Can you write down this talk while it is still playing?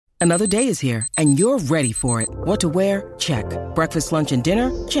Another day is here, and you're ready for it. What to wear? Check. Breakfast, lunch, and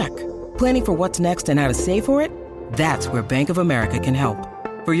dinner? Check. Planning for what's next and how to save for it? That's where Bank of America can help.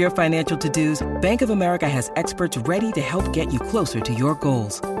 For your financial to-dos, Bank of America has experts ready to help get you closer to your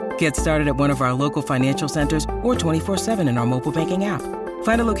goals. Get started at one of our local financial centers or 24/7 in our mobile banking app.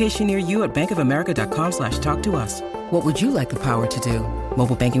 Find a location near you at bankofamerica.com/talktous. What would you like the power to do?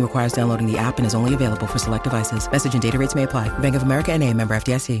 Mobile banking requires downloading the app and is only available for select devices. Message and data rates may apply. Bank of America N.A., member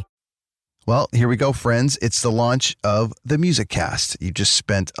FDIC. Well, here we go, friends. It's the launch of the Music Cast. You just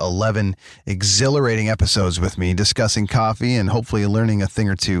spent 11 exhilarating episodes with me discussing coffee and hopefully learning a thing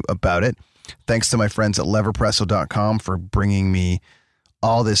or two about it. Thanks to my friends at leverpresso.com for bringing me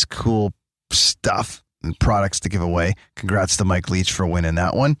all this cool stuff and products to give away. Congrats to Mike Leach for winning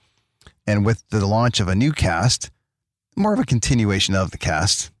that one. And with the launch of a new cast, more of a continuation of the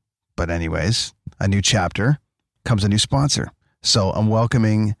cast, but anyways, a new chapter, comes a new sponsor. So I'm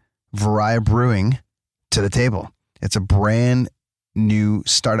welcoming Varia Brewing to the table. It's a brand new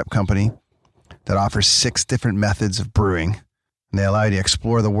startup company that offers 6 different methods of brewing. And they allow you to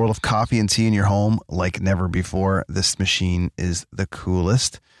explore the world of coffee and tea in your home like never before. This machine is the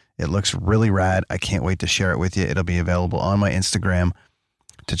coolest. It looks really rad. I can't wait to share it with you. It'll be available on my Instagram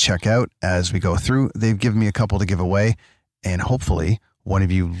to check out as we go through. They've given me a couple to give away, and hopefully one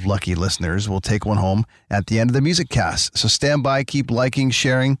of you lucky listeners will take one home at the end of the Music Cast. So stand by, keep liking,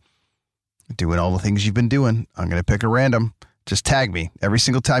 sharing, doing all the things you've been doing. I'm going to pick a random. Just tag me. Every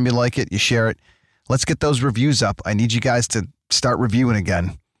single time you like it, you share it. Let's get those reviews up. I need you guys to start reviewing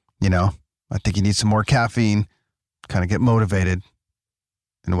again. You know, I think you need some more caffeine, kind of get motivated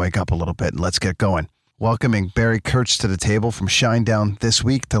and wake up a little bit, and let's get going. Welcoming Barry Kerch to the table from Shinedown this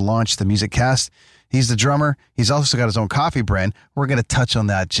week to launch the Music Cast. He's the drummer. He's also got his own coffee brand. We're going to touch on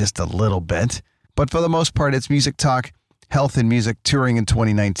that just a little bit. But for the most part, it's music talk, health and music, touring in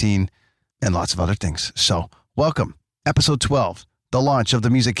 2019, and lots of other things. So welcome. Episode 12, the launch of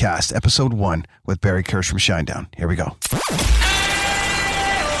the Music Cast, Episode 1 with Barry Kerch from Shinedown. Here we go.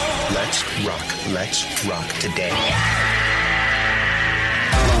 Let's rock today.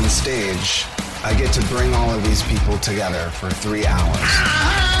 On stage, I get to bring all of these people together for 3 hours.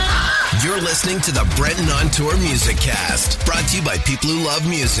 You're listening to the Brenton on Tour Music Cast, brought to you by people who love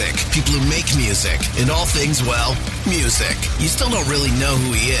music, people who make music, and all things, well, music. You still don't really know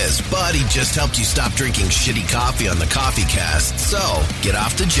who he is, but he just helped you stop drinking shitty coffee on the Coffee Cast. So, get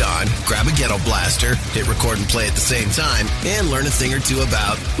off to John, grab a ghetto blaster, hit record and play at the same time, and learn a thing or two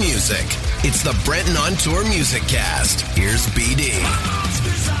about music. It's the Brenton on Tour Music Cast. Here's BD.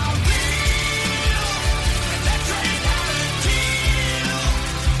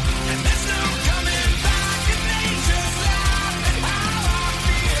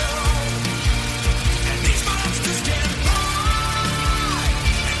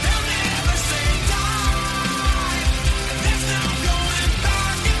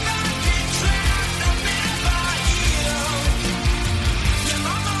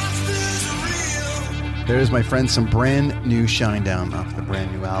 There's, my friends, some brand new Shinedown off the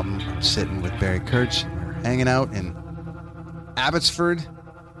brand new album. I'm sitting with Barry Kerch. We're hanging out in Abbotsford,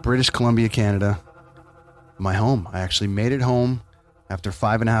 British Columbia, Canada. My home. I actually made it home after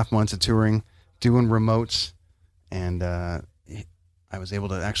 5.5 months of touring, doing remotes, and I was able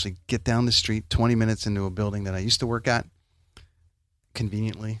to actually get down the street 20 minutes into a building that I used to work at.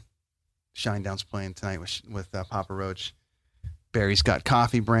 Conveniently, Shinedown's playing tonight with Papa Roach. Barry's Got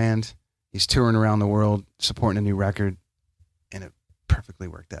Coffee brand. He's touring around the world, supporting a new record, and it perfectly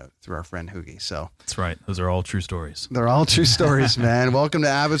worked out through our friend Hoogie. So that's right. Those are all true stories. They're all true stories, man. Welcome to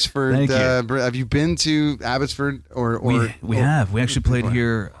Abbotsford. Thank you. Have you been to Abbotsford? We have. We actually played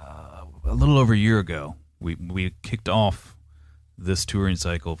here a little over a year ago. We kicked off this touring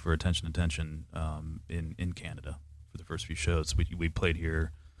cycle for Attention in Canada for the first few shows. We played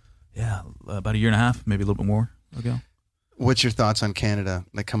here, about a year and a half, maybe a little bit more ago. What's your thoughts on Canada,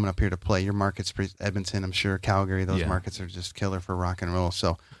 like coming up here to play? Your market's Edmonton, I'm sure, Calgary. Those markets are just killer for rock and roll.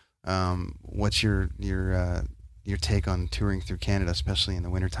 So, what's your take on touring through Canada, especially in the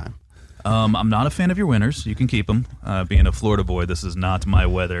wintertime? I'm not a fan of your winters. You can keep them. Being a Florida boy, this is not my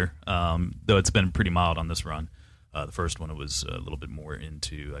weather. Though it's been pretty mild on this run. The first one, it was a little bit more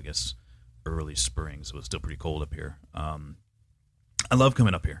into, I guess, early spring, so it was still pretty cold up here. I love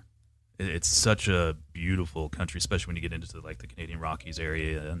coming up here. It's such a beautiful country, especially when you get into the Canadian Rockies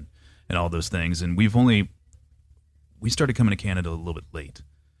area and all those things. And we started coming to Canada a little bit late.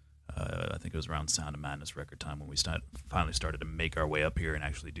 I think it was around Sound of Madness record time when we finally started to make our way up here and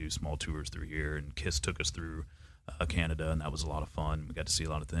actually do small tours through here. And Kiss took us through Canada, and that was a lot of fun. We got to see a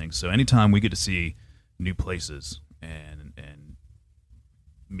lot of things. So anytime we get to see new places and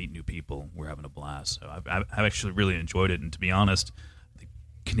meet new people. We're having a blast. So I've actually really enjoyed it. And to be honest, the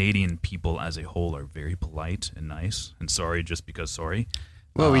Canadian people as a whole are very polite and nice and sorry just because sorry.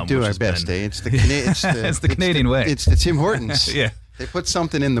 Well, we do our best, eh? It's the Canadian way. It's the Tim Hortons. Yeah. They put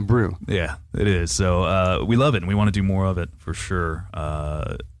something in the brew. Yeah, it is. So we love it, and we want to do more of it for sure.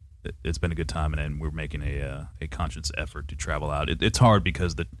 It's been a good time, and we're making a conscious effort to travel out. It's hard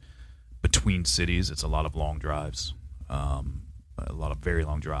because between cities, it's a lot of long drives, a lot of very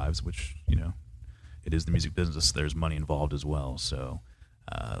long drives, which, it is the music business. There's money involved as well. So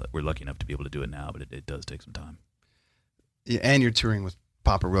we're lucky enough to be able to do it now, but it does take some time. Yeah, and you're touring with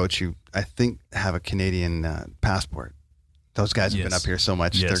Papa Roach, who I think have a Canadian passport. Those guys have been up here so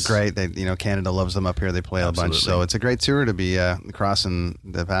much. Yes. They're great. They, Canada loves them up here. They play a bunch. So it's a great tour to be crossing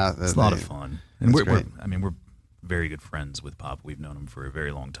the path. It's a lot of fun. And we're very good friends with Papa. We've known him for a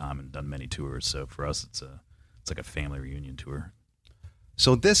very long time and done many tours. So for us, it's like a family reunion tour.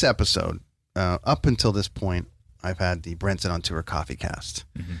 So this episode, up until this point, I've had the Brenton on Tour Coffee Cast.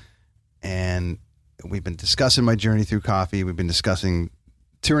 Mm-hmm. And we've been discussing my journey through coffee. We've been discussing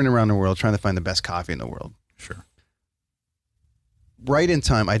touring around the world, trying to find the best coffee in the world. Sure. Right in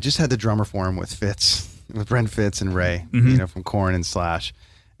time, I just had the drummer forum with Brent Fitz and Ray, mm-hmm. From Korn and Slash,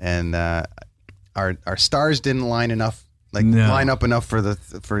 and our stars didn't line up enough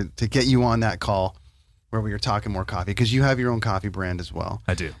to get you on that call where we were talking more coffee, because you have your own coffee brand as well.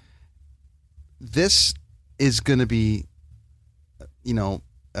 I do. This is going to be,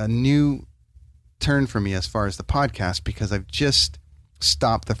 a new turn for me as far as the podcast, because I've just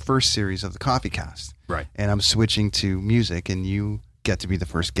stopped the first series of the Coffee Cast. Right. And I'm switching to music, and you get to be the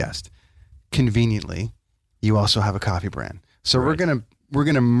first guest. Conveniently, you also have a coffee brand. So right. we're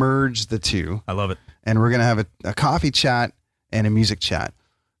gonna merge the two. I love it. And we're gonna have a coffee chat and a music chat.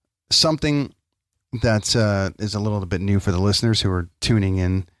 Something that is a little bit new for the listeners who are tuning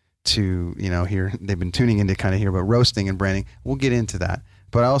in to, hear. They've been tuning in to kind of hear about roasting and branding. We'll get into that.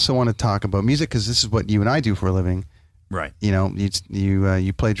 But I also want to talk about music, because this is what you and I do for a living. Right.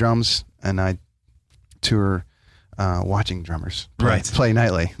 You play drums, and I tour watching drummers play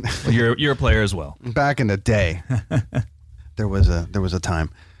nightly. Well, you're a player as well. Back in the day, there was a time.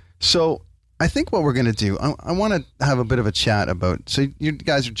 So I think what we're going to do, I want to have a bit of a chat about. So you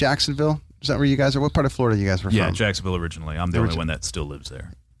guys are Jacksonville? Is that where you guys are? What part of Florida you guys were from? Yeah, Jacksonville originally. I'm the only one that still lives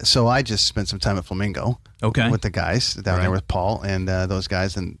there. So I just spent some time at Flamingo. Okay. With the guys down there with Paul and those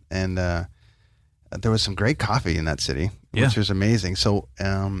guys, and there was some great coffee in that city, which was amazing. So,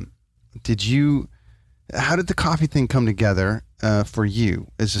 how did the coffee thing come together for you?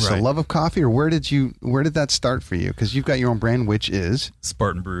 Is this a love of coffee, or where did that start for you? Because you've got your own brand, which is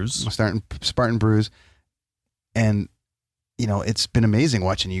Spartan Brews. Spartan Brews, and it's been amazing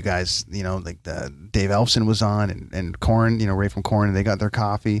watching you guys. Like Dave Elfson was on, and Korn, Ray from Korn, and they got their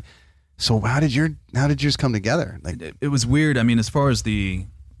coffee. So how did yours come together? Like it was weird. I mean, as far as the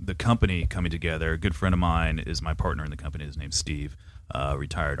company coming together, a good friend of mine is my partner in the company. His name's Steve,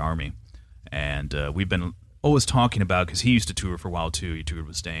 retired Army. And we've been always talking about, because he used to tour for a while too. He toured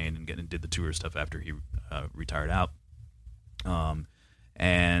with Stain and did the tour stuff after he retired out.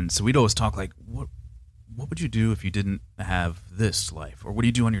 And so we'd always talk like, what would you do if you didn't have this life? Or what do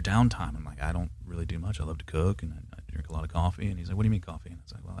you do on your downtime? I'm like, I don't really do much. I love to cook, and I drink a lot of coffee. And he's like, what do you mean coffee? And I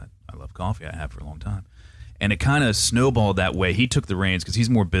was like, well, I love coffee. I have for a long time. And it kind of snowballed that way. He took the reins because he's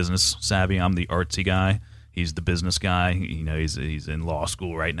more business savvy. I'm the artsy guy. He's the business guy. He's in law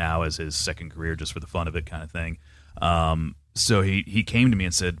school right now as his second career, just for the fun of it, kind of thing. So he came to me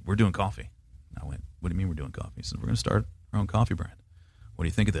and said, "We're doing coffee." I went, "What do you mean we're doing coffee?" He said, "We're going to start our own coffee brand. What do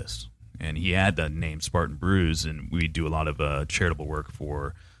you think of this?" And he had the name Spartan Brews, and we do a lot of charitable work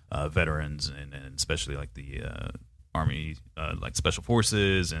for veterans and especially like the Army, like Special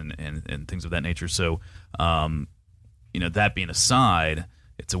Forces and things of that nature. So, that being aside,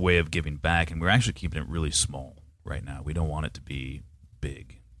 it's a way of giving back, and we're actually keeping it really small right now. We don't want it to be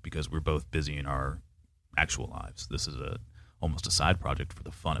big because we're both busy in our actual lives. This is almost a side project for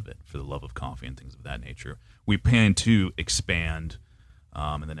the fun of it, for the love of coffee and things of that nature. We plan to expand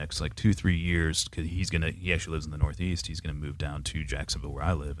in the next 2-3 years, because he actually lives in the Northeast. He's gonna move down to Jacksonville, where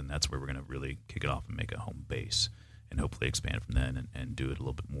I live, and that's where we're gonna really kick it off and make a home base, and hopefully expand from then and do it a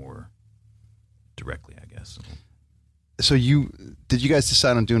little bit more directly, I guess. So did you guys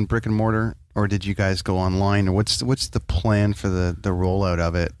decide on doing brick and mortar, or did you guys go online, or what's the plan for the rollout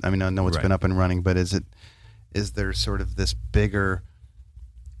of it? I mean, I know it's been up and running, but is there sort of this bigger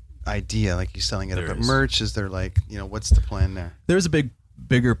idea, like you selling it at merch? Is there what's the plan there? There's a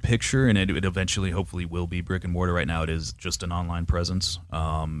bigger picture, and it eventually hopefully will be brick and mortar. Right now it is just an online presence,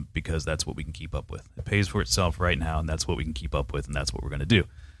 because that's what we can keep up with. It pays for itself right now, and that's what we can keep up with, and that's what we're going to do.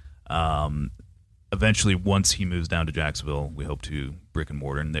 Eventually, once he moves down to Jacksonville, we hope to brick and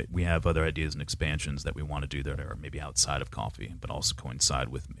mortar, and that we have other ideas and expansions that we want to do that are maybe outside of coffee, but also coincide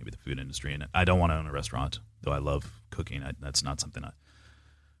with maybe the food industry. And I don't want to own a restaurant, though I love cooking. That's not something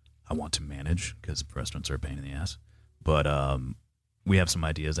I want to manage because restaurants are a pain in the ass. But we have some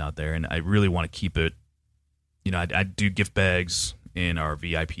ideas out there, and I really want to keep it. I do gift bags in our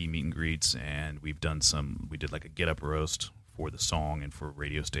VIP meet and greets, and we did like a get up roast for the song and for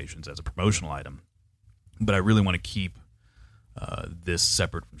radio stations as a promotional item. But I really want to keep this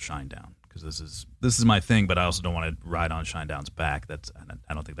separate from Shinedown because this is my thing. But I also don't want to ride on Shinedown's back.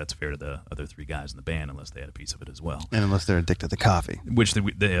 I don't think that's fair to the other three guys in the band unless they had a piece of it as well. And unless they're addicted to coffee, which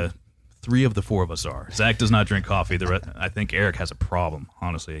the 3 of the 4 of us are. Zach does not drink coffee. I think Eric has a problem.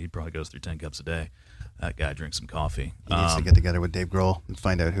 Honestly, he probably goes through 10 cups a day. That guy drinks some coffee. He needs to get together with Dave Grohl and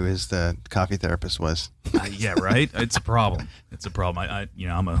find out who his coffee therapist was. Yeah, right. It's a problem. I'm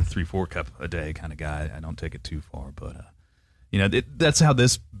a 3-4 cup a day kind of guy. I don't take it too far, but that's how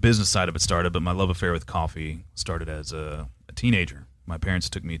this business side of it started. But my love affair with coffee started as a teenager. My parents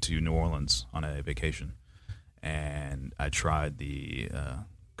took me to New Orleans on a vacation, and I tried the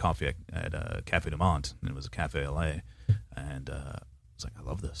coffee at Cafe Du Monde, and it was a Cafe LA, and I was like, I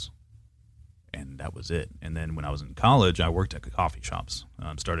love this. And that was it. And then when I was in college, I worked at coffee shops.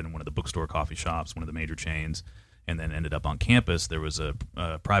 Started in one of the bookstore coffee shops, one of the major chains, and then ended up on campus. There was a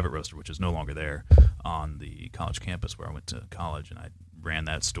private roaster, which is no longer there, on the college campus where I went to college, and I ran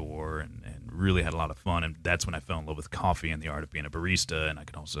that store and really had a lot of fun. And that's when I fell in love with coffee and the art of being a barista. And I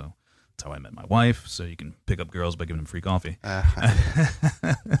could also, that's how I met my wife. So you can pick up girls by giving them free coffee.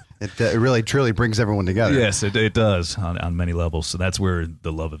 It really, truly brings everyone together. Yes, it does on many levels. So that's where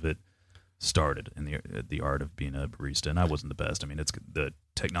the love of it started in the art of being a barista, and I wasn't the best. I mean, it's the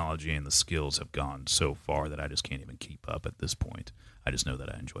technology and the skills have gone so far that I just can't even keep up at this point. I just know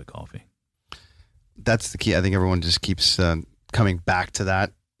that I enjoy coffee. That's the key. I think everyone just keeps coming back to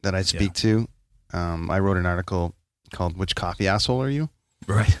that I speak to. I wrote an article called "Which Coffee Asshole Are You?"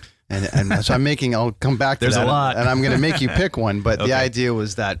 Right. And so I'll come back to There's that. a lot. And I'm going to make you pick one. But Okay. The idea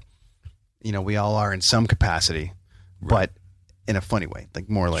was that, we all are in some capacity, but in a funny way, like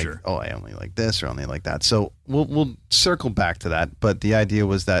more like, Sure. oh, I only like this or only like that. So we'll circle back to that. But the idea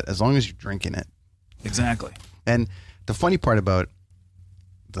was that as long as you're drinking it. Exactly. And the funny part about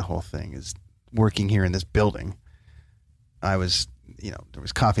the whole thing is working here in this building, I was, there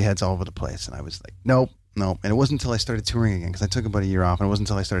was coffee heads all over the place. And I was like, nope. And it wasn't until I started touring again, because I took about a year off. And it wasn't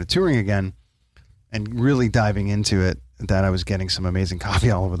until I started touring again and really diving into it that I was getting some amazing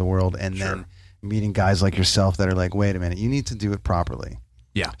coffee all over the world. And then meeting guys like yourself that are like, wait a minute, you need to do it properly.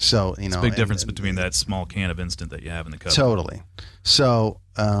 Yeah. So, It's a big difference between that small can of instant that you have in the cup. Totally. So,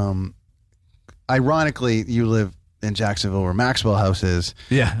 ironically, you live in Jacksonville where Maxwell House is.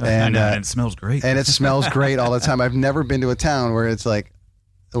 Yeah. And, and it smells great. And it smells great all the time. I've never been to a town where it's like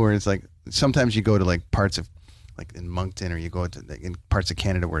sometimes you go to like parts of like in Moncton, or you go to in parts of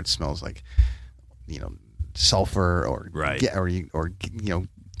Canada where it smells like, sulfur or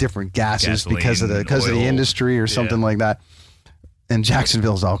different gases Gasoline, because of the industry or something like that. And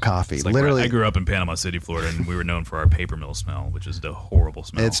Jacksonville's all coffee. It's like Literally, I grew up in Panama City, Florida, and we were known for our paper mill smell, which is the horrible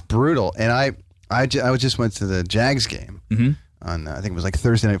smell. it's brutal. And I just went to the Jags game on I think it was like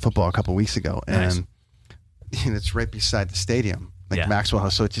Thursday Night Football a couple of weeks ago, Nice. and it's right beside the stadium, like Yeah. Maxwell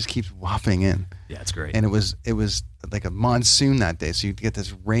House, so it just keeps wafting in. Yeah, it's great. And it was like a monsoon that day, so you get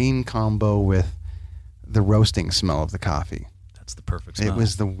this rain combo with the roasting smell of the coffee. That's the perfect smell. It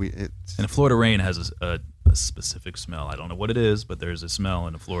was And Florida rain has a specific smell. I don't know what it is, but there's a smell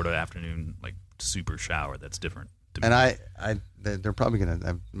in a Florida afternoon, like super shower, that's different to me. and they're probably gonna.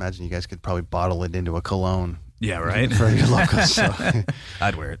 I imagine you guys could probably bottle it into a cologne. Yeah, right. For your locals. So.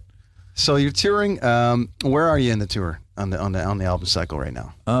 I'd wear it. So you're touring. Where are you in the tour on the album cycle right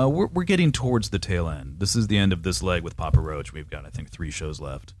now? We're getting towards the tail end. This is the end of this leg with Papa Roach. We've got, I think, 3 shows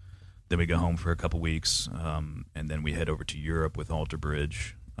left. Then we go home for a couple weeks, and then we head over to Europe with Alter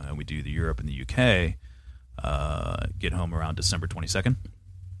Bridge. We do the Europe and the UK. Get home around December 22nd,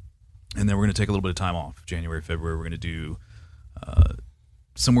 and then we're going to take a little bit of time off. January, February, we're going to do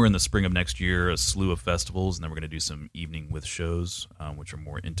somewhere in the spring of next year a slew of festivals, and then we're going to do some evening with shows, which are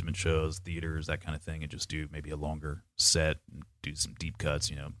more intimate shows, theaters, that kind of thing, and just do maybe a longer set, and do some deep cuts,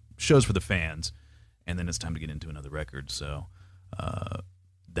 shows for the fans, and then it's time to get into another record. So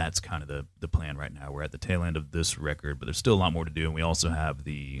that's kind of the plan right now. We're at the tail end of this record, but there's still a lot more to do, and we also have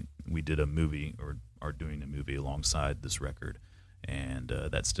we did a movie, or are doing a movie alongside this record, and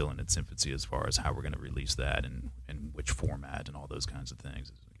that's still in its infancy as far as how we're going to release that and which format and all those kinds of things.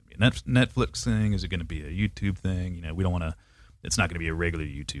 Is it going to be a Netflix thing? Is it going to be a YouTube thing? We don't want to It's not going to be a regular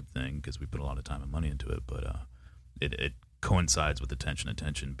YouTube thing because we put a lot of time and money into it, but it coincides with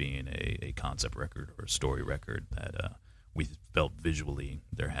Attention being a concept record or a story record that we felt visually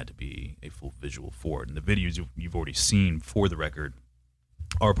there had to be a full visual for it. And the videos you've already seen for the record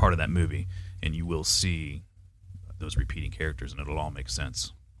are part of that movie, and you will see those repeating characters, and it'll all make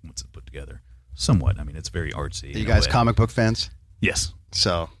sense once it's put together. Somewhat. I mean, it's very artsy. Are you guys comic book fans? Yes.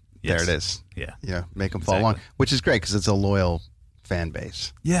 So there it is. Yeah. Yeah, make them follow along, which is great because it's a loyal fan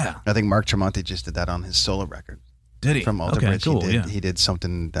base. Yeah. I think Mark Tremonti just did that on his solo record. Did he? From Alter Okay, Bridge. cool, He did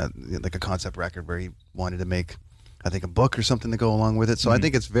something that like a concept record where he wanted to make, I think, a book or something to go along with it. So I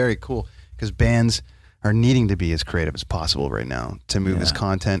think it's very cool because bands are needing to be as creative as possible right now to move his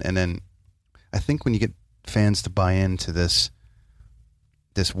content. And then I think when you get fans to buy into this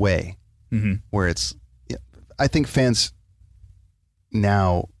way, where it's, I think fans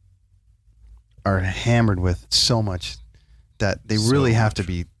now are hammered with so much that they really have to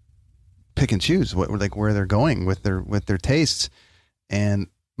be pick and choose where they're going with their tastes. And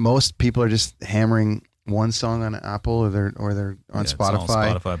most people are just hammering one song on Apple or they're on Spotify. It's all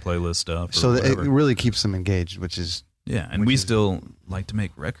Spotify playlist stuff. So it really keeps them engaged, which is and we still like to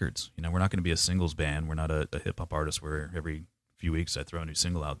make records. You know, we're not going to be a singles band. We're not a hip hop artist where every few weeks I throw a new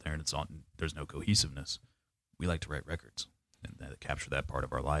single out there and there's no cohesiveness. We like to write records and capture that part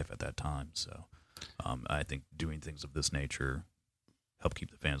of our life at that time. So I think doing things of this nature help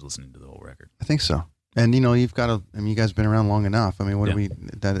keep the fans listening to the whole record. I think so. And you've got you guys have been around long enough. I mean,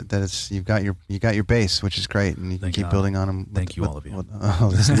 you've got your base, which is great, and you can keep building on them. Thank you, all of you. With all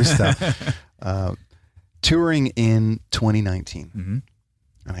this new stuff. Touring in 2019, and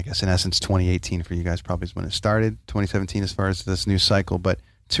I guess in essence 2018 for you guys probably is when it started. 2017 as far as this new cycle, but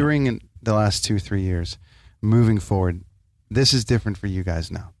touring in the last 2-3 years, moving forward, this is different for you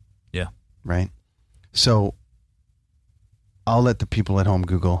guys now. Yeah. Right. So I'll let the people at home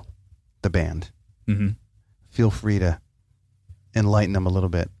Google the band. Feel free to enlighten them a little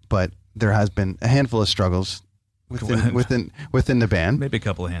bit, but there has been a handful of struggles within the band. Maybe a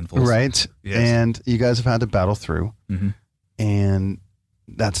couple of handfuls. Right. Yes. And you guys have had to battle through. And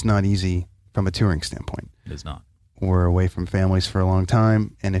that's not easy from a touring standpoint. It is not. We're away from families for a long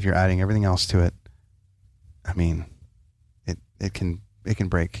time, and if you're adding everything else to it, I mean, it can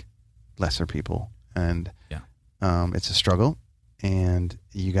break lesser people, and it's a struggle. And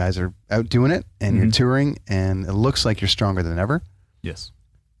you guys are out doing it, and you're touring, and it looks like you're stronger than ever. Yes.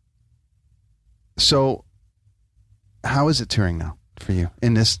 So, how is it touring now for you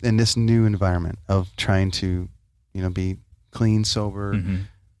in this new environment of trying to, be clean, sober,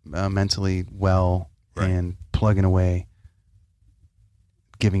 mentally well, and plugging away,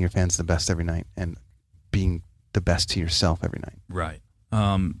 giving your fans the best every night, and being the best to yourself every night? Right.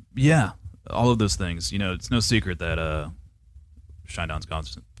 Yeah. All of those things. It's no secret that Shinedown's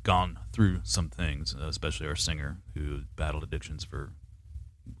gone through some things, especially our singer who battled addictions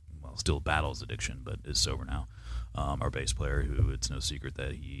still battles addiction, but is sober now. Our bass player who it's no secret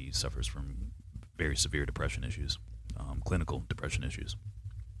that he suffers from very severe depression issues, clinical depression issues.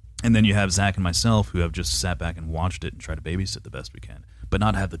 And then you have Zach and myself who have just sat back and watched it and tried to babysit the best we can, but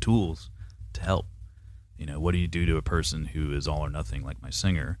not have the tools to help. What do you do to a person who is all or nothing like my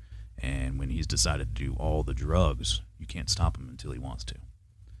singer? And when he's decided to do all the drugs, you can't stop him until he wants to.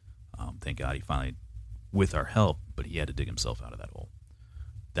 Thank God he finally, with our help, but he had to dig himself out of that hole.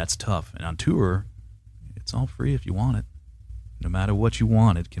 That's tough. And on tour, it's all free if you want it. No matter what you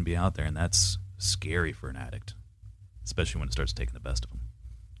want, it can be out there, and that's scary for an addict, especially when it starts taking the best of them.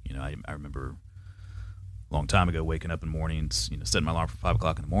 I remember a long time ago waking up in mornings, setting my alarm for 5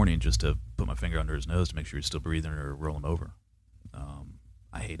 o'clock in the morning just to put my finger under his nose to make sure he's still breathing or roll him over.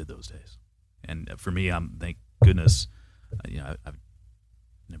 I hated those days. And for me, thank goodness, I've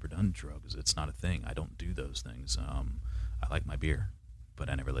never done drugs. It's not a thing. I don't do those things. I like my beer, but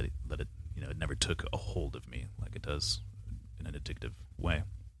I never let it, it never took a hold of me like it does in an addictive way.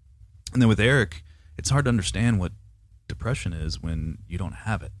 And then with Eric, it's hard to understand what depression is when you don't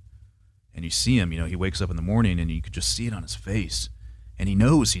have it. And you see him, he wakes up in the morning and you could just see it on his face. And he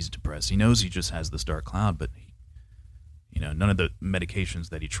knows he's depressed. He knows he just has this dark cloud, but none of the medications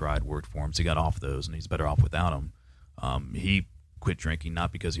that he tried worked for him, so he got off those, and he's better off without them. He quit drinking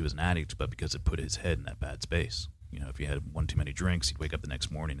not because he was an addict, but because it put his head in that bad space. If he had one too many drinks, he'd wake up the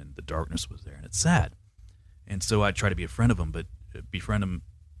next morning and the darkness was there, and it's sad. And so I try to be a friend of him, but befriend him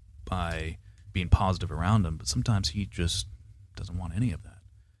by being positive around him, but sometimes he just doesn't want any of that.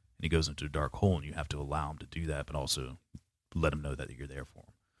 And he goes into a dark hole, and you have to allow him to do that, but also let him know that you're there for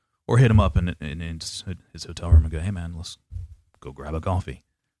him. Or hit him up in his hotel room and go, hey, man, let's go grab a coffee,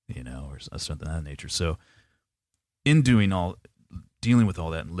 or something of that nature. So in doing all dealing with all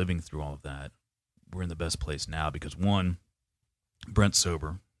that and living through all of that, we're in the best place now because, one, Brent's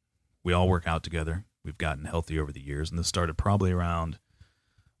sober. We all work out together. We've gotten healthy over the years, and this started probably around,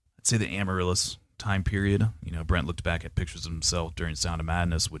 I'd say, the Amaryllis time period. You know, Brent looked back at pictures of himself during Sound of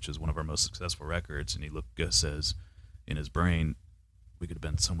Madness, which is one of our most successful records, and he says in his brain, we could have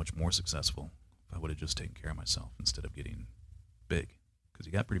been so much more successful if I would have just taken care of myself instead of getting big. Because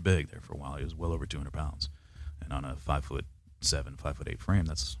he got pretty big there for a while. He was well over 200 pounds. And on a 5'7", 5'8" frame,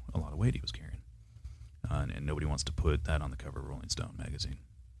 that's a lot of weight he was carrying. And nobody wants to put that on the cover of Rolling Stone magazine,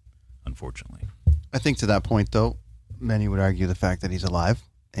 unfortunately. I think to that point, though, many would argue the fact that he's alive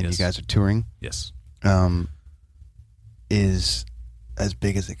and Yes. you guys are touring Yes. is as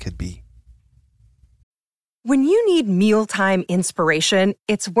big as it could be. When you need mealtime inspiration,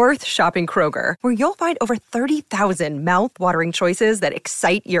 it's worth shopping Kroger, where you'll find over 30,000 mouth-watering choices that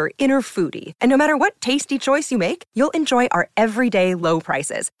excite your inner foodie. And no matter what tasty choice you make, you'll enjoy our everyday low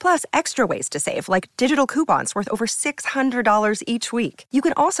prices, plus extra ways to save, like digital coupons worth over $600 each week. You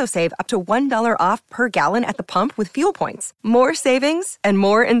can also save up to $1 off per gallon at the pump with fuel points. More savings and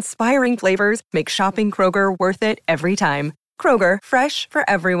more inspiring flavors make shopping Kroger worth it every time. Kroger, fresh for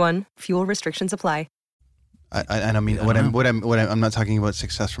everyone. Fuel restrictions apply. I mean, I'm not talking about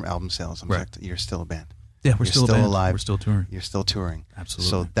success from album sales. You're still a band. Yeah, we're You're still a band. alive. We're still touring. You're still touring. Absolutely.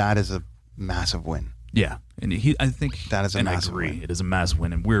 So that is a massive win. Yeah, and I think That is a and massive I agree. win. It is a massive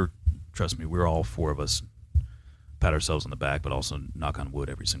win, and trust me, we're all four of us pat ourselves on the back, but also knock on wood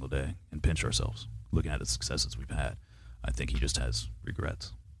every single day and pinch ourselves, looking at the successes we've had. I think he just has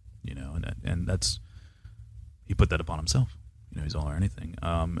regrets, you know, and that's he put that upon himself. You know, he's all or anything.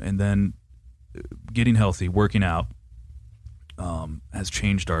 And then getting healthy, working out, has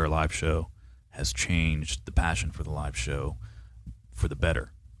changed our live show, has changed the passion for the live show for the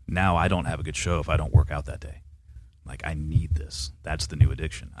better. Now I don't have a good show if I don't work out that day. Like, I need this. That's the new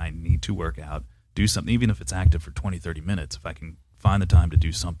addiction. I need to work out, do something, even if it's active for 20, 30 minutes. If I can find the time to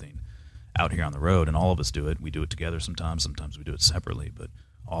do something out here on the road, and all of us do it. We do it together sometimes we do it separately, but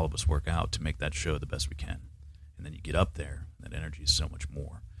all of us work out to make that show the best we can. And then you get up there, that energy is so much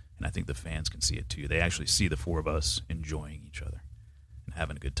more. And I think the fans can see it too. They actually see the four of us enjoying each other and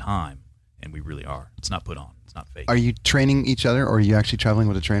having a good time, and we really are. It's not put on. It's not fake. Are you training each other, or are you actually traveling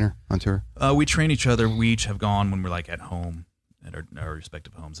with a trainer on tour? We train each other. We each have gone when we're like at home, at our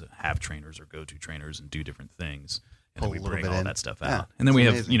respective homes that have trainers or go-to trainers and do different things. And Pull then a we little bring bit all in. that stuff Yeah, out. And then we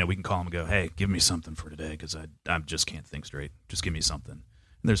have, amazing. we can call them and go, hey, give me something for today because I just can't think straight. Just give me something.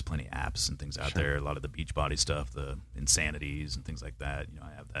 And there's plenty of apps and things out there. A lot of the Beachbody stuff, the Insanities and things like that. You know,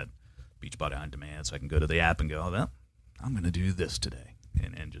 I have that Beachbody on demand, so I can go to the app and go, oh, well, I'm going to do this today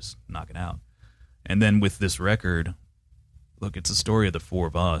and just knock it out. And then with this record, look, it's a story of the four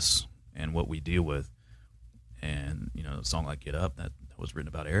of us and what we deal with. And, you know, a song like Get Up, that was written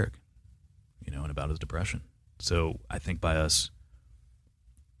about Eric, you know, and about his depression. So I think by us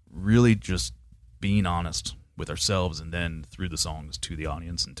really just being honest with ourselves and then through the songs to the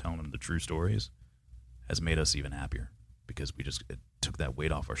audience and telling them the true stories has made us even happier because it took that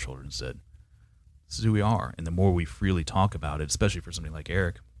weight off our shoulder and said, this is who we are. And the more we freely talk about it, especially for somebody like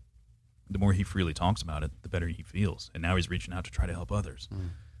Eric, the more he freely talks about it, the better he feels. And now he's reaching out to try to help others.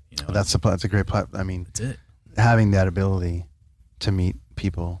 You know, That's a great platform. I mean, that's it. having that ability to meet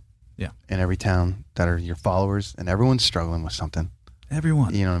people Yeah. in every town that are your followers, and everyone's struggling with something.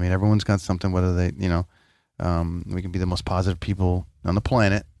 Everyone. You know what I mean? Everyone's got something, whether they, you know, we can be the most positive people on the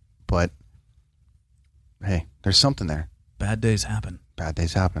planet, but hey, there's something there. Bad days happen. Bad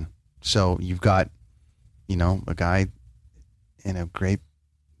days happen. So you've got, you know, a guy in a great,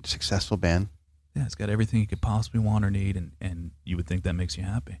 successful band. Yeah, it's got everything you could possibly want or need, and you would think that makes you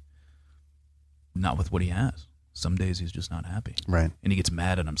happy. Not with what he has. Some days he's just not happy. Right. And he gets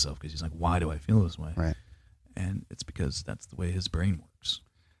mad at himself because he's like, why do I feel this way? Right. And it's because that's the way his brain works.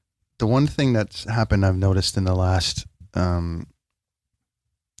 The one thing that's happened, I've noticed in the last, the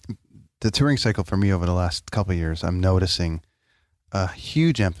touring cycle for me over the last couple of years, I'm noticing a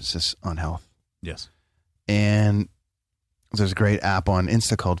huge emphasis on health. Yes. And there's a great app on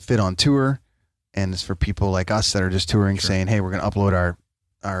Insta called Fit on Tour, and it's for people like us that are just touring, saying, "Hey, we're going to upload our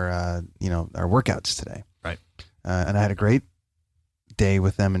workouts today." Right. And I had a great day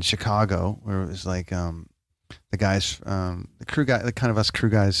with them in Chicago, where it was like the guys, the crew guy, the kind of us crew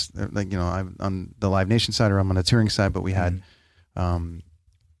guys, like, you know, I'm on the Live Nation side or I'm on the touring side, but we had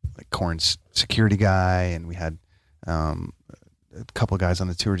like Korn's security guy, and we had a couple of guys on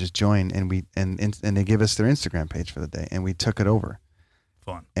the tour just join, and they give us their Instagram page for the day, and we took it over.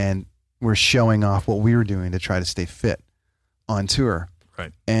 Fun. And we're showing off what we were doing to try to stay fit on tour.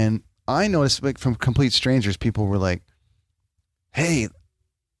 Right. And I noticed, like, from complete strangers, people were like, hey,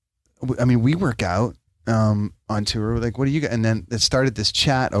 I mean, we work out on tour. Like, what do you got? And then it started this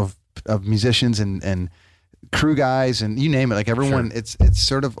chat of musicians and crew guys and you name it. Like everyone, Sure. it's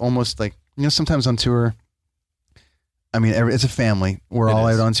sort of almost like, sometimes on tour, I mean, it's a family. We're all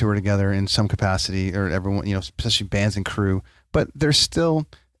out on tour together in some capacity, or everyone, especially bands and crew, but there still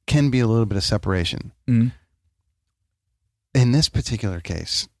can be a little bit of separation. Mm-hmm. In this particular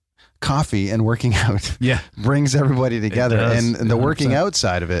case, coffee and working out brings everybody together. And the 100%. Working out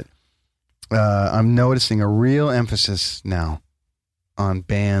side of it, I'm noticing a real emphasis now on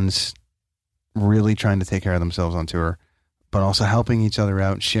bands really trying to take care of themselves on tour, but also helping each other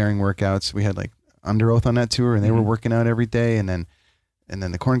out, sharing workouts. We had like Under Oath on that tour, and they were working out every day, and then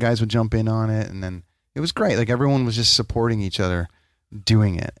the Korn guys would jump in on it, and then it was great. Like everyone was just supporting each other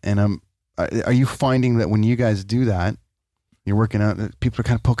doing it. And are you finding that when you guys do that, you're working out, people are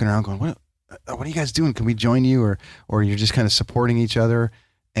kind of poking around going, what are you guys doing? Can we join you? Or you're just kind of supporting each other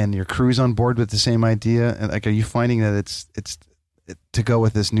and your crew's on board with the same idea? And like, are you finding that it's to go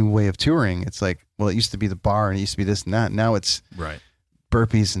with this new way of touring? It's like, well, it used to be the bar and it used to be this and that. Now it's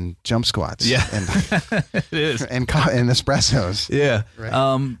burpees and jump squats. Yeah, and, it is. And espressos. Yeah.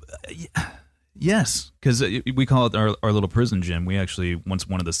 Right. Yes, because we call it our little prison gym. We actually, once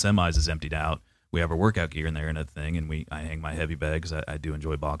one of the semis is emptied out, we have our workout gear in there and a thing, and I hang my heavy bag because I do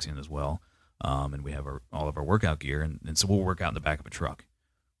enjoy boxing as well. And we have all of our workout gear, and so we'll work out in the back of a truck.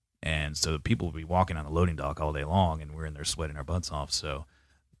 And so people will be walking on the loading dock all day long, and we're in there sweating our butts off. So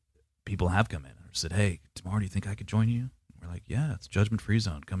people have come in and said, hey, tomorrow do you think I could join you? And we're like, yeah, it's judgment-free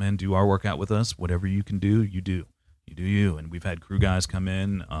zone. Come in, do our workout with us. Whatever you can do, you do. You do you. And we've had crew guys come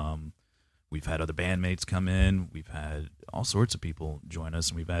in. We've had other bandmates come in. We've had all sorts of people join us,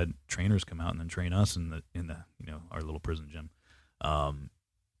 and we've had trainers come out and then train us in the our little prison gym. And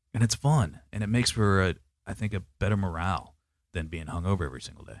it's fun, and it makes for I think a better morale than being hungover every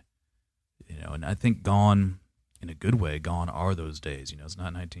single day. And I think gone in a good way. Gone are those days. It's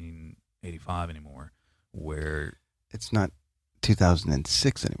not 1985 anymore, where it's not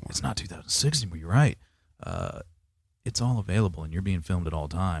 2006 anymore. It's not 2006 anymore. You're right. It's all available and you're being filmed at all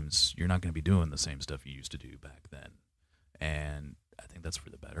times. You're not going to be doing the same stuff you used to do back then. And I think that's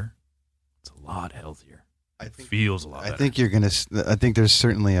for the better. It's a lot healthier. It feels a lot better. I think there's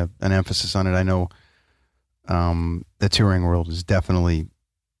certainly an emphasis on it. I know the touring world is definitely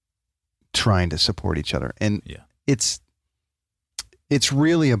trying to support each other. And it's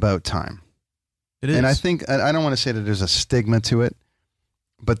really about time. It is. And I think, I don't want to say that there's a stigma to it,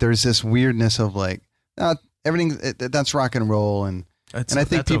 but there's this weirdness of like, everything that's rock and roll, and I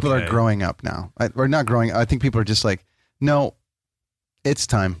think people are growing up now. Or not growing. I think people are just like, no, it's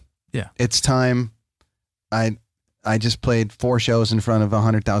time. Yeah, it's time. I just played 4 shows in front of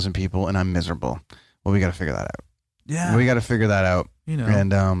 100,000 people, and I'm miserable. Well, we got to figure that out. Yeah, we got to figure that out.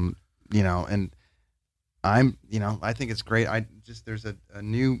 And and I'm I think it's great. There's a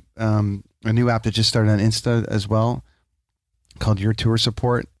new app that just started on Insta as well, called Your Tour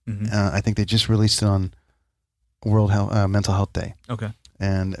Support. Mm-hmm. I think they just released it on World Mental Health Day. Okay.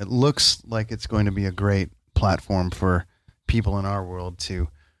 And it looks like it's going to be a great platform for people in our world to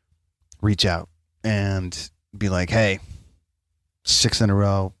reach out and be like, hey, 6 in a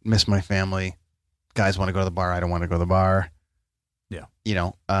row, miss my family. Guys want to go to the bar. I don't want to go to the bar.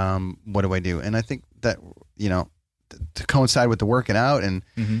 Yeah. What do I do? And I think that, to coincide with the working out and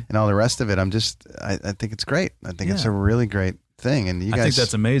all the rest of it, I think it's great. I think it's a really great thing. And you guys, I think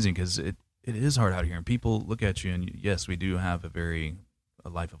that's amazing because it is hard out here, and people look at you, and yes, we do have a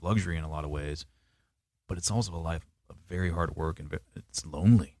life of luxury in a lot of ways, but it's also a life of very hard work, and it's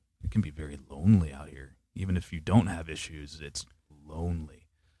lonely. It can be very lonely out here. Even if you don't have issues, it's lonely.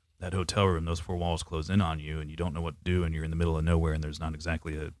 That hotel room, those 4 walls close in on you, and you don't know what to do, and you're in the middle of nowhere, and there's not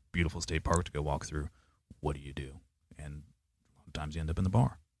exactly a beautiful state park to go walk through. What do you do? And sometimes you end up in the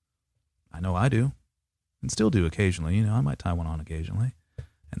bar. I know I do, and still do occasionally. I might tie one on occasionally,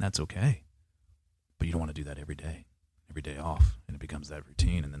 and that's okay. But you don't want to do that every day off, and it becomes that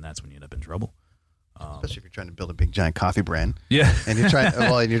routine, and then that's when you end up in trouble. Especially if you're trying to build a big giant coffee brand. Yeah, and you're trying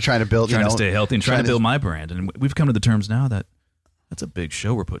to build, to stay healthy and trying to build my brand, and we've come to the terms now that that's a big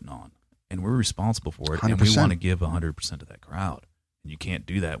show we're putting on, and we're responsible for it, 100%. And we want to give 100% to that crowd, and you can't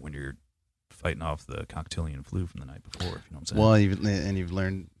do that when you're fighting off the cocktailian flu from the night before. If you know what I'm saying? Well, you've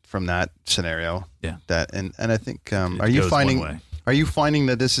learned from that scenario. Yeah. That and I think are you finding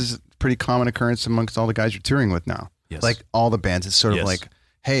that this is a pretty common occurrence amongst all the guys you're touring with now? Yes. Like all the bands, it's sort of like,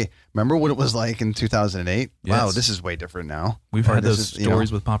 hey, remember what it was like in 2008? Yes. Wow, this is way different now. We've had those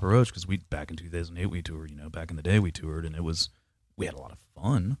stories with Papa Roach because back in 2008 we toured. Back in the day we toured, and we had a lot of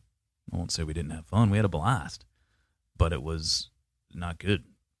fun. I won't say we didn't have fun. We had a blast, but it was not good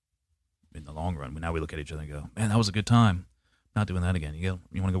in the long run. Now we look at each other and go, man, that was a good time. Not doing that again. You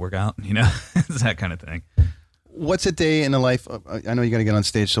want to go work out? It's that kind of thing. What's a day in the life? I know you got to get on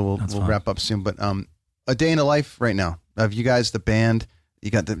stage, so we'll wrap up soon. But a day in the life right now of you guys, the band. You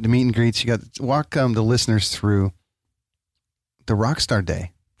got the meet and greets. You got walk the listeners through the Rockstar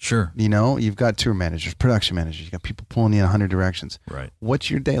Day. Sure. You've got tour managers, production managers. You got people pulling you in 100 directions. Right. What's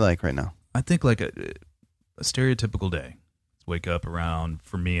your day like right now? I think like a stereotypical day. Wake up around,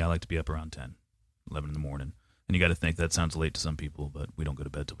 for me, I like to be up around 10, 11 in the morning. And you got to think that sounds late to some people, but we don't go to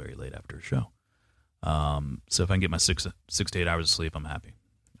bed till very late after a show. So if I can get my 6 to 8 hours of sleep, I'm happy.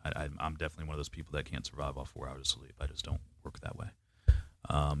 I'm definitely one of those people that can't survive off 4 hours of sleep. I just don't work that way.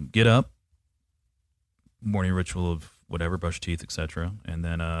 Get up, morning ritual of whatever, brush teeth, etc., and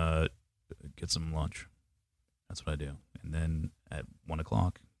then get some lunch. That's what I do. And then at 1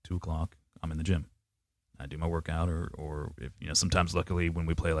 o'clock, 2 o'clock, I'm in the gym. I do my workout, or if sometimes luckily when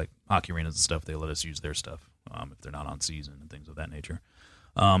we play like hockey arenas and stuff, they let us use their stuff if they're not on season and things of that nature.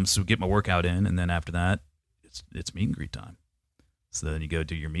 So get my workout in, and then after that, it's meet and greet time. So then you go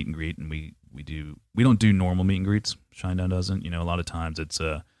do your meet and greet, and we don't do normal meet and greets. Shinedown doesn't. A lot of times it's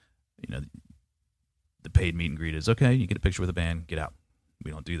the paid meet and greet is okay. You get a picture with a band, get out.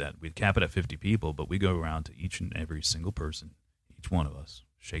 We don't do that. We cap it at 50 people, but we go around to each and every single person, each one of us,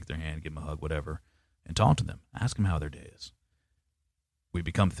 shake their hand, give them a hug, whatever, and talk to them. Ask them how their day is. We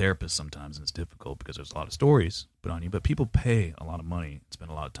become therapists sometimes, and it's difficult because there's a lot of stories put on you, but people pay a lot of money,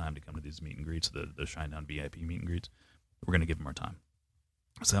 spend a lot of time to come to these meet and greets, the Shinedown VIP meet and greets. We're going to give them our time.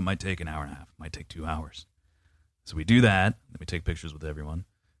 So that might take an hour and a half, might take 2 hours. So we do that, then we take pictures with everyone,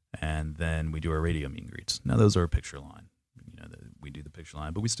 and then we do our radio meet and greets. Now those are a picture line. We do the picture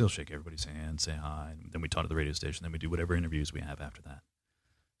line, but we still shake everybody's hand, say hi, and then we talk to the radio station, then we do whatever interviews we have after that.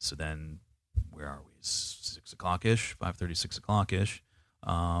 So then, where are we? 6 o'clock-ish, 5:30, 6 o'clock-ish.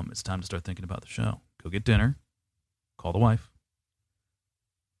 It's time to start thinking about the show. Go get dinner, call the wife.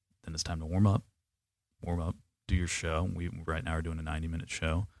 Then it's time to warm up, do your show. We right now are doing a 90-minute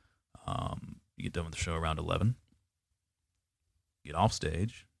show. You get done with the show around 11. Get off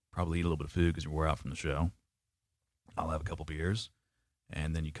stage, probably eat a little bit of food because you wore out from the show. I'll have a couple beers,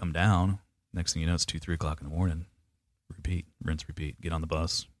 and then you come down. Next thing you know, it's 2, 3 o'clock in the morning. Repeat, rinse, repeat. Get on the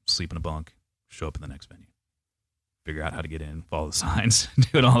bus, sleep in a bunk, show up in the next venue. Figure out how to get in, follow the signs,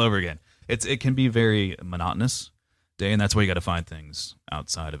 do it all over again. It can be very monotonous day, and that's why you got to find things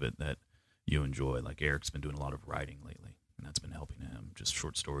outside of it that you enjoy. Like Eric's been doing a lot of writing lately, and that's been helping him. Just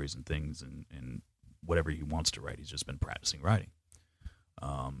short stories and things, and whatever he wants to write, he's just been practicing writing.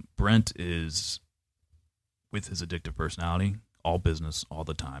 Brent is, with his addictive personality, all business all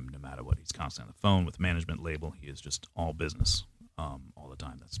the time, no matter what. He's constantly on the phone with the management label. He is just all business all the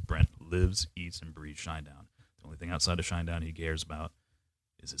time. That's Brent. Lives, eats, and breathes Shinedown. The only thing outside of Shinedown he cares about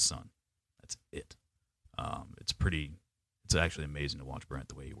is his son. That's it. It's actually amazing to watch Brent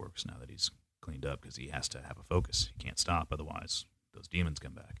the way he works now that he's cleaned up, because he has to have a focus. He can't stop, otherwise those demons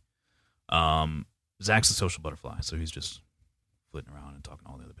come back. Zach's a social butterfly, so he's just flitting around and talking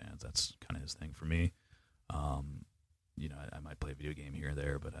to all the other bands. That's kind of his thing for me. I might play a video game here or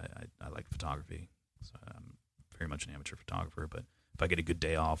there, but I like photography. So I'm very much an amateur photographer. But if I get a good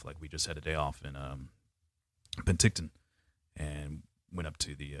day off, like we just had a day off in Penticton, and went up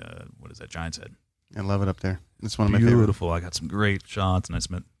to the Giant's Head. I love it up there. It's one of my favorites. Beautiful. I got some great shots, and I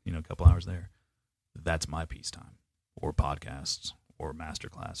spent a couple hours there. That's my peace time, or podcasts, or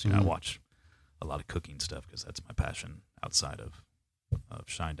masterclass. I watch a lot of cooking stuff because that's my passion outside of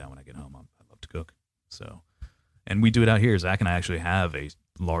Shinedown. When I get home, I love to cook. So, and we do it out here. Zach and I actually have a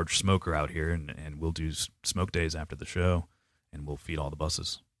large smoker out here, and we'll do smoke days after the show, and we'll feed all the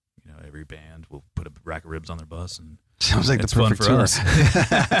buses. Every band will put a rack of ribs on their bus, and sounds like it's the perfect fun for tour.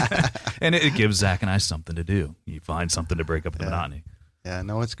 us. And it gives Zach and I something to do. You find something to break up the monotony. Yeah,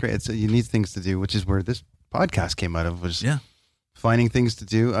 no, it's great. You need things to do, which is where this podcast came out of, was finding things to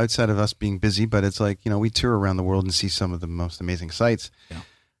do outside of us being busy. But it's like, we tour around the world and see some of the most amazing sights. Yeah.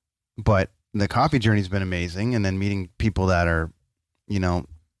 But the coffee journey's been amazing, and then meeting people that are,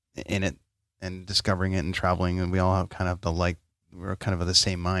 in it and discovering it and traveling, and we all have kind of we're kind of of the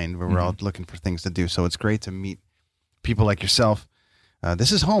same mind, where we're all looking for things to do. So it's great to meet people like yourself.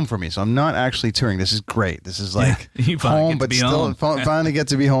 This is home for me, so I'm not actually touring. This is great. This is like home, but still finally get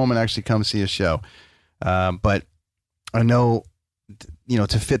to be home and actually come see a show. But I know,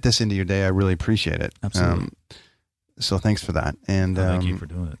 to fit this into your day, I really appreciate it. Absolutely. So thanks for that. And thank you for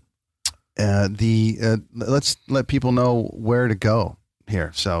doing it. Let's let people know where to go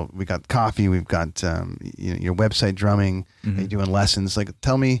here. So we got coffee, we've got your website, drumming, you're doing lessons. Like,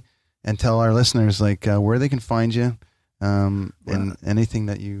 tell me and tell our listeners where they can find you, and anything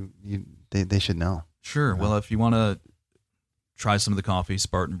that they should know. Sure. Well, if you want to try some of the coffee,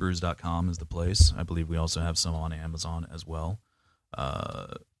 SpartanBrews.com is the place. I believe we also have some on Amazon as well.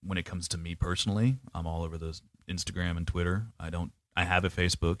 When it comes to me personally, I'm all over the Instagram and Twitter. I have a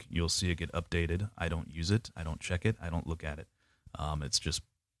Facebook. You'll see it get updated. I don't use it. I don't check it. I don't look at it. It's just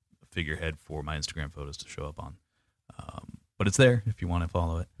a figurehead for my Instagram photos to show up on. But it's there if you want to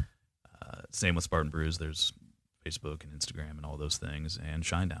follow it. Same with Spartan Brews. There's Facebook and Instagram and all those things. And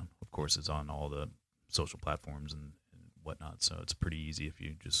Shinedown, of course, is on all the social platforms and whatnot. So it's pretty easy. If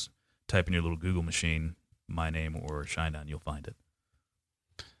you just type in your little Google machine, my name or Shinedown, you'll find it.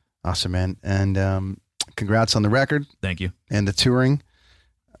 Awesome, man. And congrats on the record. Thank you. And the touring.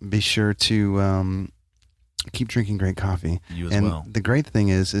 Be sure to keep drinking great coffee. You as well. The great thing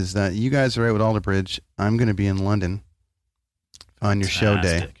is that you guys are out with Alderbridge. I'm going to be in London on your show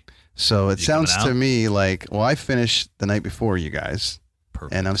day. So it sounds to me like, well, I finished the night before you guys.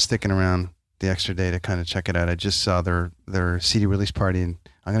 Perfect. And I'm sticking around the extra day to kind of check it out. I just saw their CD release party, and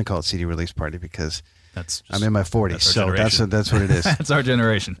I'm going to call it CD release party because I'm in my 40s. So that's what it is. That's our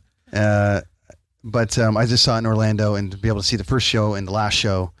generation. But I just saw it in Orlando, and to be able to see the first show and the last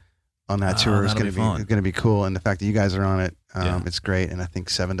show on that tour is going to be cool. And the fact that you guys are on it, it's great. And I think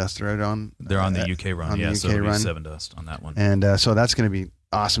Seven Dust are out on. They're on the UK run. So it'll be Seven Dust on that one. And so that's going to be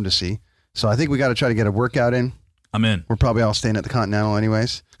awesome to see. So I think we got to try to get a workout in. I'm in. We're probably all staying at the Continental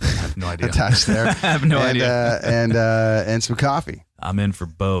anyways. I have no idea. Attached there. I have no idea. And some coffee. I'm in for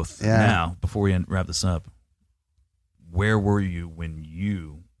both. Yeah. Now, before we wrap this up, where were you when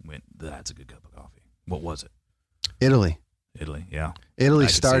you went, that's a good cup of coffee? What was it? Italy, yeah. Italy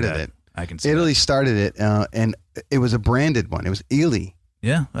started it. I can see Italy that. started it, and it was a branded one. It was Ely.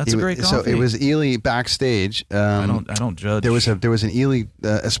 Yeah, that's a great coffee. So it was Ely backstage. I don't judge. There was an Ely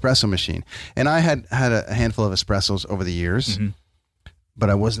espresso machine, and I had a handful of espressos over the years, but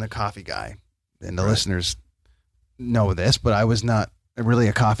I wasn't a coffee guy, and the listeners know this, but I was not really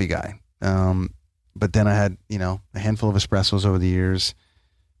a coffee guy. But then I had a handful of espressos over the years,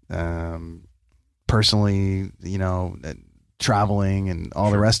 personally, traveling and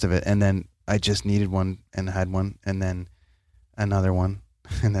all the rest of it, and then I just needed one and had one, and then another one.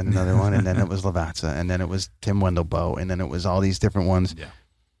 And then another one, and then it was Lavazza, and then it was Tim Wendelboe, and then it was all these different ones. Yeah.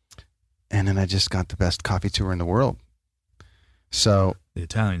 And then I just got the best coffee tour in the world. So the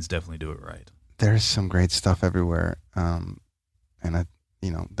Italians definitely do it right. There's some great stuff everywhere, and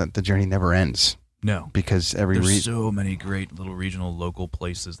the journey never ends. No, because there's so many great little regional, local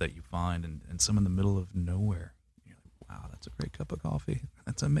places that you find, and some in the middle of nowhere. You're like, wow, that's a great cup of coffee.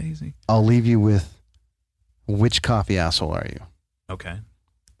 That's amazing. I'll leave you with, which coffee asshole are you? Okay.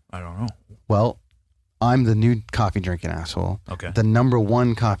 I don't know. Well, I'm the new coffee drinking asshole. Okay. The number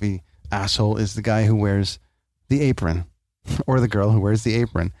one coffee asshole is the guy who wears the apron or the girl who wears the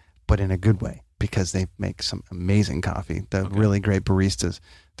apron, but in a good way, because they make some amazing coffee. The really great baristas.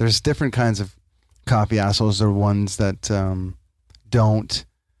 There's different kinds of coffee assholes. There are ones that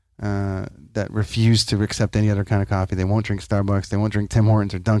that refuse to accept any other kind of coffee. They won't drink Starbucks. They won't drink Tim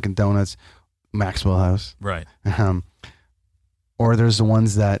Hortons or Dunkin' Donuts, Maxwell House. Right. Or there's the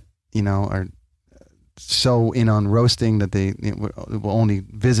ones that, are so in on roasting that they will only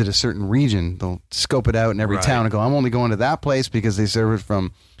visit a certain region. They'll scope it out in every town and go, I'm only going to that place because they serve it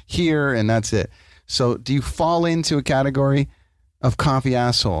from here, and that's it. So do you fall into a category of coffee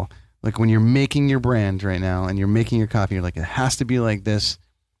asshole? Like when you're making your brand right now and you're making your coffee, you're like, it has to be like this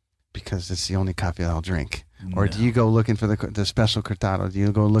because it's the only coffee I'll drink. No. Or do you go looking for the special cortado? Do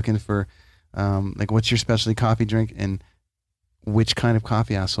you go looking for, what's your specialty coffee drink? And which kind of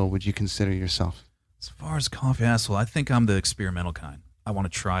coffee asshole would you consider yourself? As far as coffee asshole, I think I'm the experimental kind. I want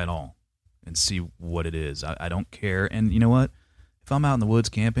to try it all and see what it is. I don't care. And you know what? If I'm out in the woods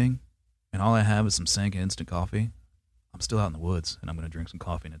camping and all I have is some Sanka instant coffee, I'm still out in the woods and I'm going to drink some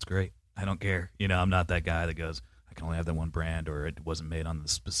coffee and it's great. I don't care. I'm not that guy that goes, I can only have that one brand, or it wasn't made on the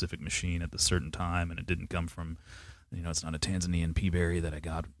specific machine at the certain time and it didn't come from, it's not a Tanzanian pea berry that I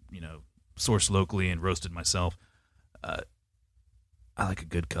got, sourced locally and roasted myself. I like a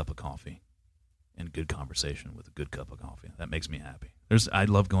good cup of coffee and good conversation with a good cup of coffee. That makes me happy. I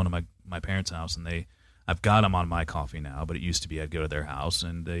love going to my parents' house, and I've got them on my coffee now, but it used to be I'd go to their house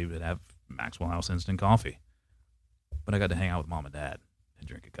and they would have Maxwell House instant coffee. But I got to hang out with mom and dad and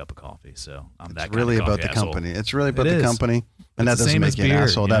drink a cup of coffee, so I'm that kind of coffee really about the asshole. Company. It's really about the company, and that doesn't make you an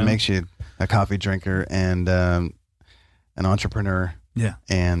asshole. That makes you a coffee drinker and an entrepreneur. Yeah,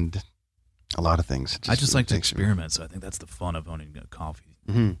 and a lot of things. I just like to experiment, so I think that's the fun of owning a coffee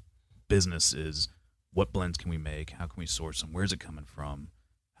business is what blends can we make? How can we source them? Where's it coming from?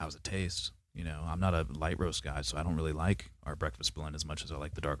 How's it taste? You know, I'm not a light roast guy, so I don't really like our breakfast blend as much as I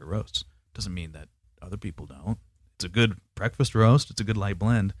like the darker roasts. Doesn't mean that other people don't. It's a good breakfast roast. It's a good light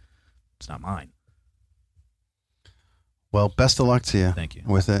blend. It's not mine. Well, best of luck to you. Thank you.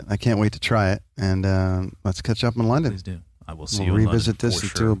 With it. I can't wait to try it. And let's catch up in London. Please do. I will see we'll you in revisit London this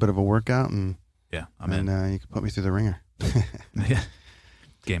and sure. do a bit of a workout. And yeah, I'm in. You can put me through the ringer.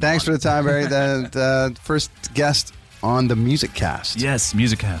 Yeah. Thanks for the time, Barry. The first guest on the Music Cast. Yes,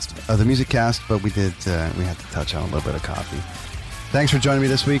 Music Cast. The Music Cast, but we had to touch on a little bit of coffee. Thanks for joining me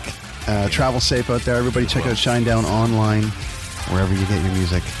this week. Travel safe out there. Everybody check out Shinedown online, wherever you get your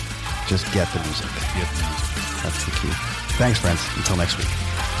music. Just get the music. Get the music. That's the key. Thanks, friends. Until next week.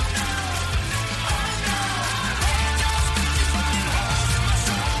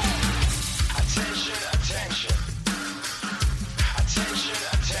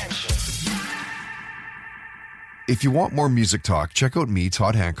 If you want more music talk, check out me,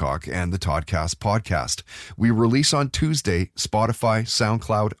 Todd Hancock, and the Toddcast podcast. We release on Tuesday, Spotify,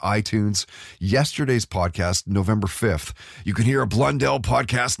 SoundCloud, iTunes. Yesterday's podcast, November 5th. You can hear a Blundell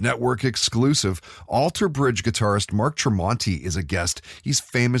Podcast Network exclusive. Alter Bridge guitarist Mark Tremonti is a guest. He's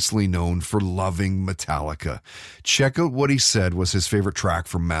famously known for loving Metallica. Check out what he said was his favorite track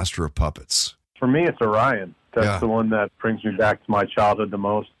from Master of Puppets. For me, it's Orion. That's the one that brings me back to my childhood the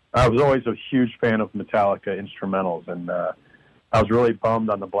most. I was always a huge fan of Metallica instrumentals, and I was really bummed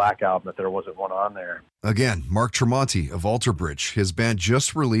on the Black Album that there wasn't one on there. Again, Mark Tremonti of Alter Bridge. His band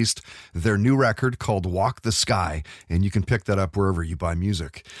just released their new record called Walk the Sky, and you can pick that up wherever you buy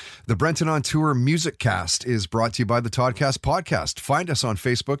music. The Brenton on Tour Music Cast is brought to you by the Toddcast Podcast. Find us on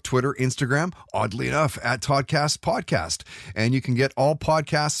Facebook, Twitter, Instagram, oddly enough, at Toddcast Podcast. And you can get all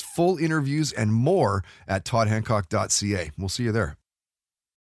podcasts, full interviews, and more at toddhancock.ca. We'll see you there.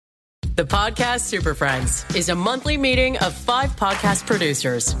 The Podcast Super Friends is a monthly meeting of 5 podcast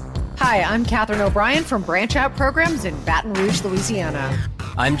producers. Hi, I'm Katherine O'Brien from Branch Out Programs in Baton Rouge, Louisiana.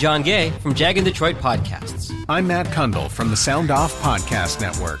 I'm John Gay from Jag and Detroit Podcasts. I'm Matt Kundle from the Sound Off Podcast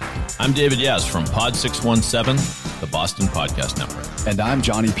Network. I'm David Yes from Pod 617, the Boston Podcast Network. And I'm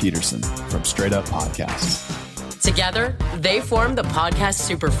Johnny Peterson from Straight Up Podcasts. Together, they form the Podcast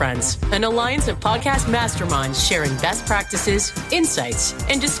Super Friends, an alliance of podcast masterminds sharing best practices, insights,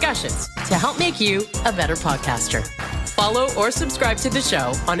 and discussions to help make you a better podcaster. Follow or subscribe to the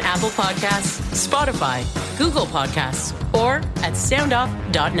show on Apple Podcasts, Spotify, Google Podcasts, or at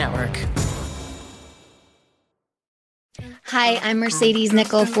soundoff.network. Hi, I'm Mercedes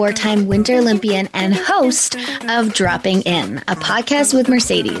Nichol, 4-time Winter Olympian and host of Dropping In, a podcast with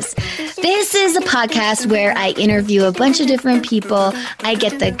Mercedes. This is a podcast where I interview a bunch of different people. I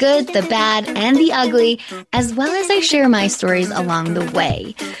get the good, the bad, and the ugly, as well as I share my stories along the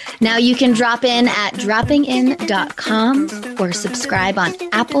way. Now you can drop in at droppingin.com or subscribe on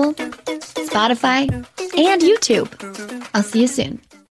Apple, Spotify, and YouTube. I'll see you soon.